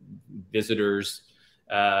 20,000 visitors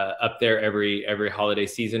up there every holiday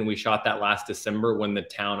season. We shot that last December when the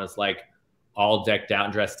town is all decked out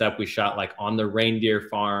and dressed up. We shot on the reindeer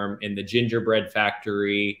farm, in the gingerbread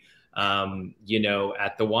factory, at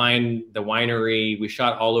the winery. We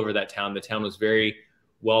shot all over that town. The town was very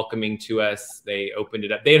welcoming to us. They opened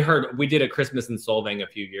it up. They had heard we did A Christmas in Solvang a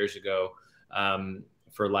few years ago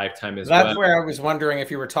for Lifetime as well. That's where I was wondering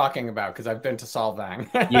if you were talking about, because I've been to Solvang.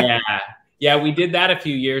 Yeah, we did that a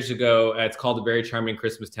few years ago. It's called A Very Charming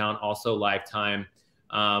Christmas Town, also Lifetime.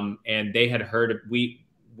 And they had heard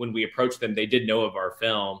when we approached them, they did know of our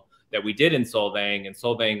film that we did in Solvang, and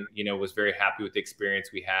Solvang, was very happy with the experience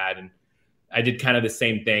we had. And I did kind of the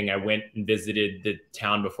same thing. I went and visited the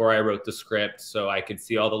town before I wrote the script, so I could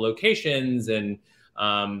see all the locations and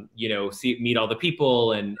meet all the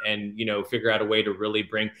people and figure out a way to really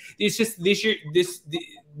bring. It's just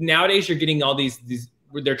nowadays you're getting all these.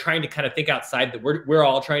 They're trying to kind of think outside we're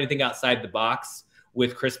all trying to think outside the box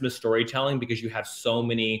with Christmas storytelling, because you have so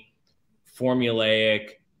many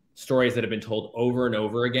formulaic stories that have been told over and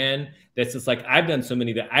over again. That's just I've done so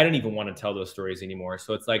many that I don't even want to tell those stories anymore.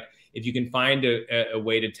 So it's if you can find a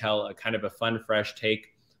way to tell a kind of a fun, fresh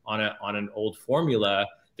take on an old formula,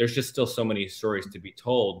 there's just still so many stories to be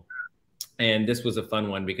told. And this was a fun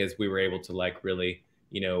one because we were able to like really,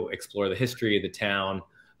 explore the history of the town,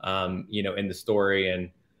 in the story. And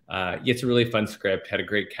it's a really fun script, had a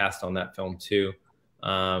great cast on that film too.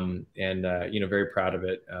 Very proud of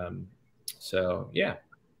it. So yeah.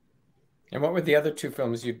 And what were the other 2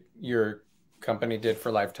 films your company did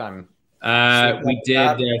for Lifetime? We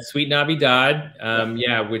did Sweet Nobby Dodd,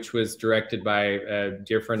 which was directed by a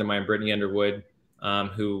dear friend of mine, Brittany Underwood,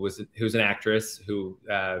 who's an actress who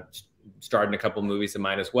starred in a couple movies of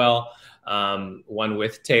mine as well. One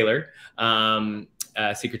with Taylor,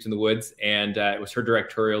 Secrets in the Woods, and it was her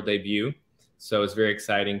directorial debut. So it was very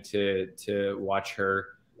exciting to watch her,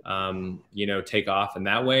 take off in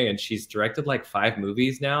that way. And she's directed like 5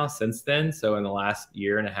 movies now since then. So in the last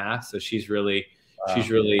year and a half, so she's really.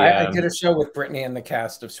 I did a show with Brittany and the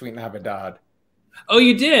cast of Sweet Nobby Dodd. Oh,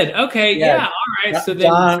 you did? Okay, yeah. All right. So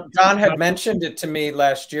then John had mentioned it to me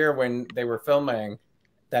last year when they were filming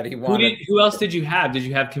that he wanted. Who else did you have? Did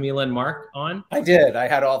you have Camila and Mark on? I did. I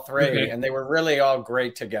had all 3, and they were really all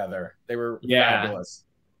great together. They were fabulous.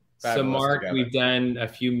 So Mark, together. We've done a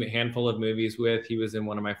handful of movies with. He was in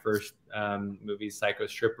one of my first movies, Psycho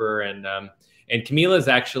Stripper, and Camila's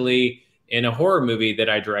actually in a horror movie that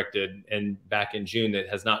I directed back in June that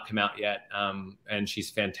has not come out yet. And she's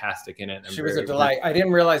fantastic in it. She was a delight. I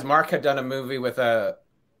didn't realize Mark had done a movie with a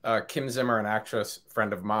Kim Zimmer, an actress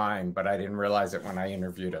friend of mine, but I didn't realize it when I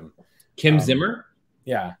interviewed him. Kim Zimmer?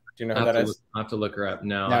 Yeah. Do you know who that is? I'll have to look her up.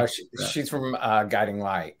 No, she's from Guiding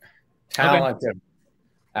Light. Talented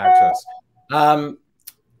actress.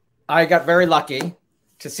 I got very lucky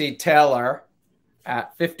to see Taylor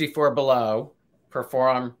at 54 Below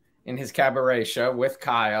perform in his cabaret show with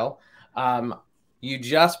Kyle. You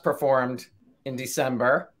just performed in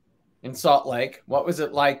December in Salt Lake. What was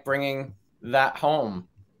it like bringing that home?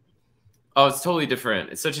 Oh, it's totally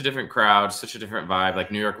different. It's such a different crowd, such a different vibe.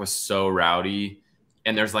 Like New York was so rowdy,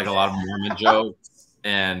 and there's like a lot of Mormon jokes.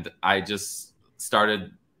 And I just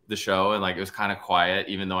started the show, and like it was kind of quiet,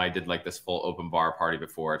 even though I did like this full open bar party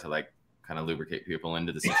before to like kind of lubricate people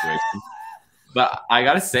into the situation. But I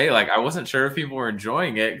gotta say, like, I wasn't sure if people were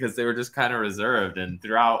enjoying it because they were just kind of reserved. And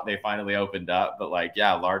throughout, they finally opened up. But like,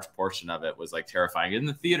 yeah, a large portion of it was like terrifying. And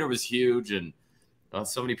the theater was huge, and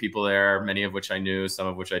so many people there, many of which I knew, some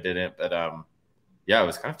of which I didn't. But yeah, it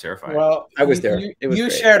was kind of terrifying. Well, I was there. You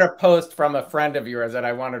shared a post from a friend of yours that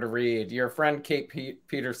I wanted to read. Your friend Kate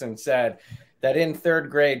Peterson said that in 3rd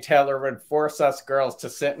grade, Taylor would force us girls to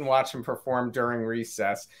sit and watch him perform during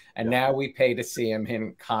recess, and now we pay to see him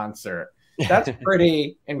in concert. That's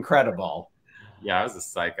pretty incredible. Yeah, I was a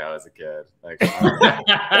psycho as a kid. Like,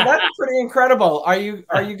 that's pretty incredible. Are you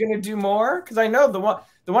going to do more? Because I know the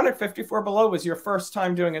one at 54 Below was your first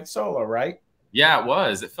time doing it solo, right? Yeah, it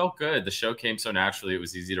was. It felt good. The show came so naturally. It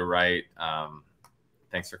was easy to write.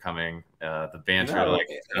 Thanks for coming. The banter,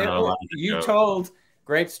 you told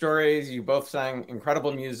great stories. You both sang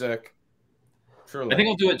incredible music. Truly. I think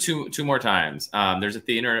I'll do it two more times. There's a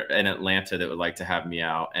theater in Atlanta that would like to have me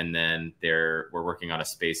out, and then we're working on a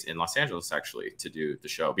space in Los Angeles actually to do the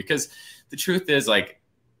show. Because the truth is, like,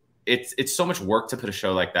 it's so much work to put a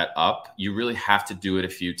show like that up. You really have to do it a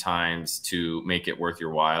few times to make it worth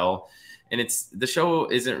your while. And the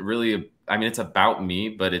show isn't really. I mean, it's about me,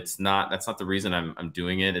 but it's not. That's not the reason I'm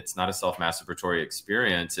doing it. It's not a self-masturbatory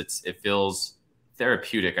experience. It feels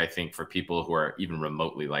therapeutic, I think, for people who are even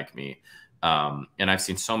remotely like me. And I've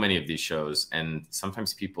seen so many of these shows, and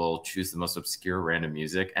sometimes people choose the most obscure random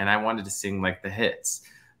music, and I wanted to sing like the hits,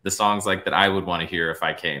 the songs like that I would want to hear if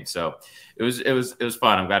I came. So it was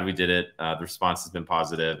fun. I'm glad we did it. The response has been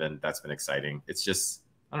positive, and that's been exciting. It's just,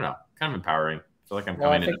 I don't know, kind of empowering. I feel like I'm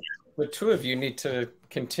coming in. The 2 of you need to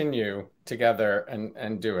continue together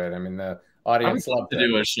and do it. I mean, the audience loved to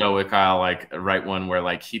do a show with Kyle, like write one where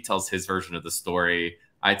like he tells his version of the story,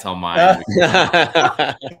 I tell mine.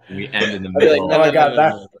 We end in the middle. Like, no, my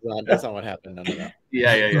God, that's not what happened. No.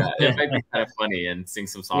 Yeah. It might be kind of funny and sing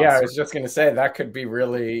some songs. Yeah, I was just going to say that could be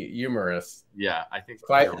really humorous. Yeah, I think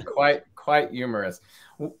quite humorous.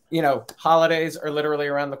 You know, holidays are literally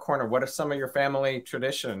around the corner. What are some of your family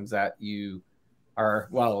traditions that you are,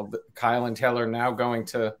 well, Kyle and Taylor now going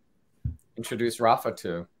to introduce Rafa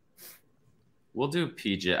to? We'll do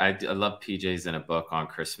PJ. I love PJs in a book on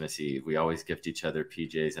Christmas Eve. We always gift each other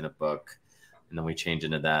PJs in a book, and then we change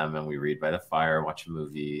into them and we read by the fire, watch a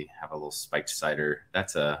movie, have a little spiked cider.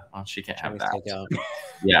 She can't have that.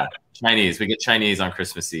 Yeah, Chinese. We get Chinese on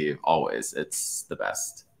Christmas Eve always. It's the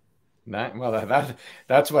best.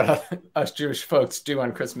 That's what us Jewish folks do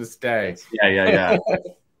on Christmas Day. Yeah.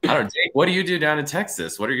 I don't know, Jake, what do you do down in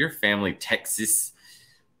Texas? What are your family Texas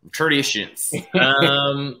traditions?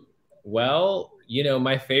 Well, you know,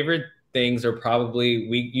 my favorite things are probably,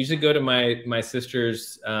 we usually go to my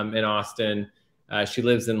sister's in Austin. She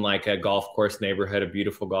lives in like a golf course neighborhood, a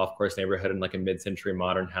beautiful golf course neighborhood in like a mid-century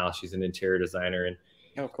modern house. She's an interior designer, and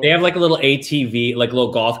Oh, cool. they have like a little ATV, like a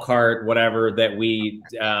little golf cart, whatever, that we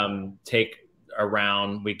take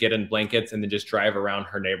around. We get in blankets and then just drive around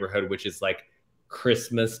her neighborhood, which is like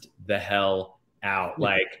Christmased the hell out.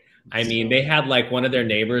 Like, I mean, they had like one of their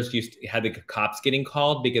neighbors had the cops getting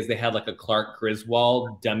called because they had like a Clark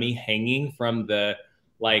Griswold dummy hanging from the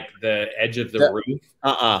edge of the roof.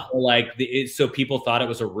 So people thought it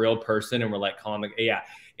was a real person and were like calling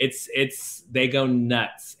they go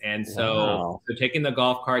nuts. And so taking the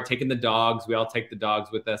golf cart, taking the dogs, we all take the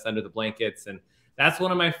dogs with us under the blankets. And that's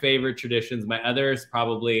one of my favorite traditions. My others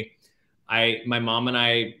probably, my mom and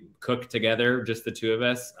I cook together, just the two of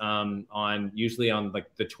us, usually on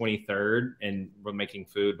like the 23rd, and we're making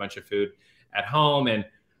a bunch of food at home. And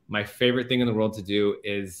my favorite thing in the world to do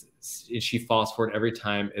is she falls for it every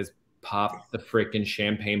time, is pop the freaking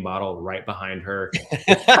champagne bottle right behind her.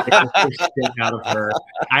 Out of her.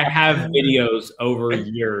 I have videos over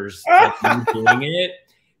years of me doing it,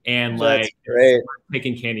 and like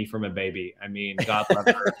taking candy from a baby. I mean, God love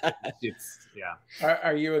her.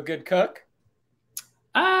 Are you a good cook?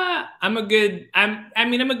 I'm a good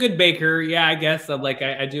baker. Yeah, I guess.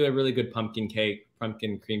 I do a really good pumpkin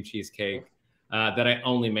cream cheese cake that I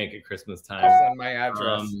only make at Christmas time. Send my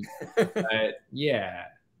address. But yeah,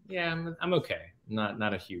 I'm okay.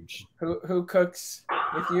 Not a huge. Who cooks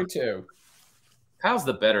with you two? Kyle's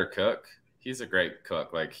the better cook. He's a great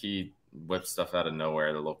cook. Like, he whips stuff out of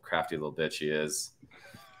nowhere. The little crafty little bitch he is.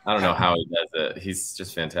 I don't know how he does it. He's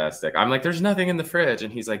just fantastic. I'm like, there's nothing in the fridge,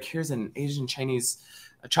 and he's like, here's an Asian Chinese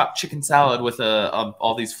chopped chicken salad with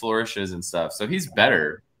all these flourishes and stuff. So he's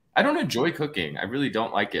better. I don't enjoy cooking. I really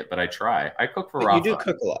don't like it, but I try. I cook for Rafa. You do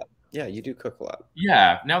cook a lot. Yeah, you do cook a lot.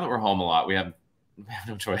 Yeah. Now that we're home a lot, we have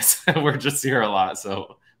no choice. We're just here a lot,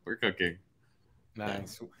 so we're cooking.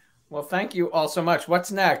 Nice. Well, thank you all so much.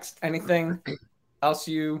 What's next? Anything else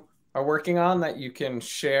you are working on that you can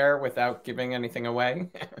share without giving anything away?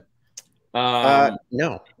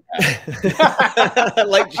 No.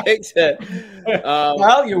 Like Jake said.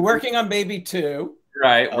 Well, you're working on Baby 2.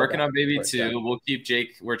 Right, working on Baby 2. We'll keep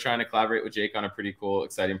Jake. We're trying to collaborate with Jake on a pretty cool,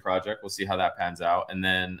 exciting project. We'll see how that pans out. And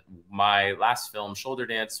then my last film, Shoulder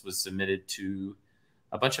Dance, was submitted to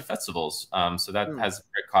a bunch of festivals. So that has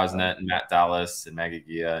Rick Cosnet and Matt Dallas and Maggie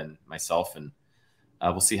Gia and myself, and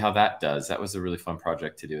we'll see how that does. That was a really fun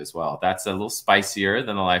project to do as well. That's a little spicier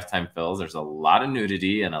than the Lifetime films. There's a lot of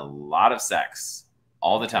nudity and a lot of sex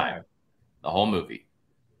all the time, the whole movie.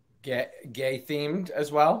 Gay themed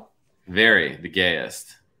as well? Very, the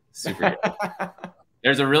gayest. Super gay.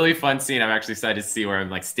 There's a really fun scene I'm actually excited to see where I'm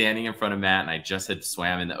like standing in front of Matt, and I just had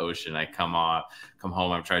swam in the ocean. I come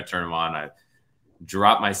home, I'm trying to turn him on. I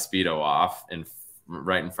drop my Speedo off and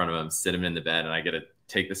right in front of him, sit him in the bed, and I get to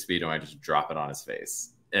take the Speedo and I just drop it on his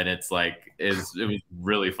face. And it's like, it was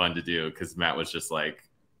really fun to do because Matt was just like,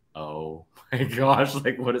 oh my gosh,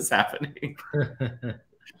 like, what is happening? It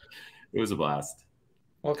was a blast.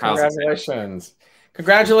 Well, congratulations.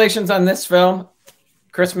 Congratulations on this film,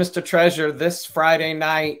 Christmas to Treasure, this Friday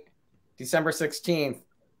night, December 16th,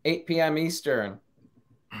 8 p.m. Eastern.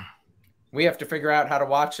 We have to figure out how to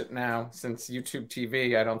watch it now since YouTube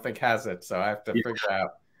TV, I don't think, has it. So I have to figure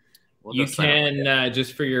out. You can,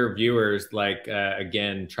 just for your viewers,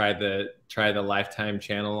 again, try the Lifetime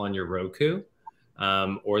channel on your Roku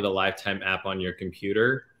or the Lifetime app on your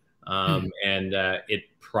computer. And it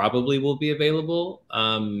probably will be available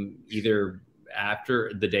either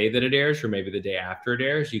after the day that it airs or maybe the day after it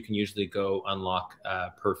airs. You can usually go unlock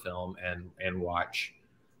per film and watch.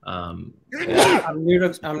 I'm new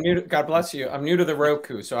to God bless you. I'm new to the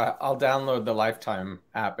Roku, so I'll download the Lifetime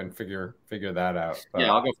app and figure that out. But,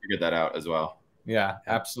 yeah, I'll go figure that out as well. Yeah,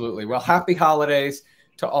 absolutely. Well, happy holidays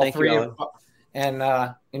to all three of you,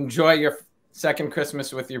 and enjoy your second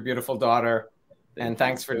Christmas with your beautiful daughter. And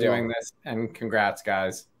thanks for doing this, and congrats,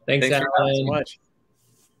 guys. Thanks so much.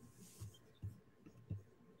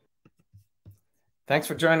 Thanks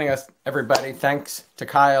for joining us, everybody. Thanks to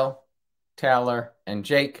Kyle, Taylor, and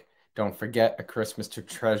Jake. Don't forget A Christmas to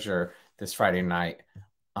Treasure this Friday night,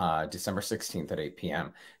 December 16th at 8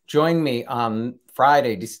 p.m. Join me on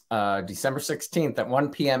Friday, December 16th at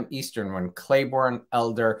 1 p.m. Eastern when Claiborne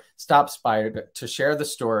Elder stops by to share the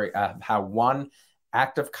story of how one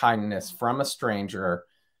act of kindness from a stranger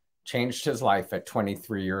changed his life at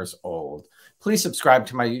 23 years old. Please subscribe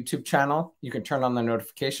to my YouTube channel. You can turn on the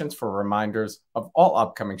notifications for reminders of all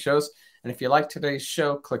upcoming shows. And if you like today's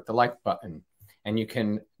show, click the like button. And you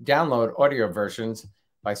can download audio versions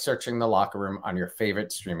by searching The Locker Room on your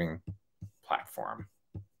favorite streaming platform.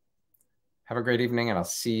 Have a great evening, and I'll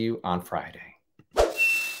see you on Friday.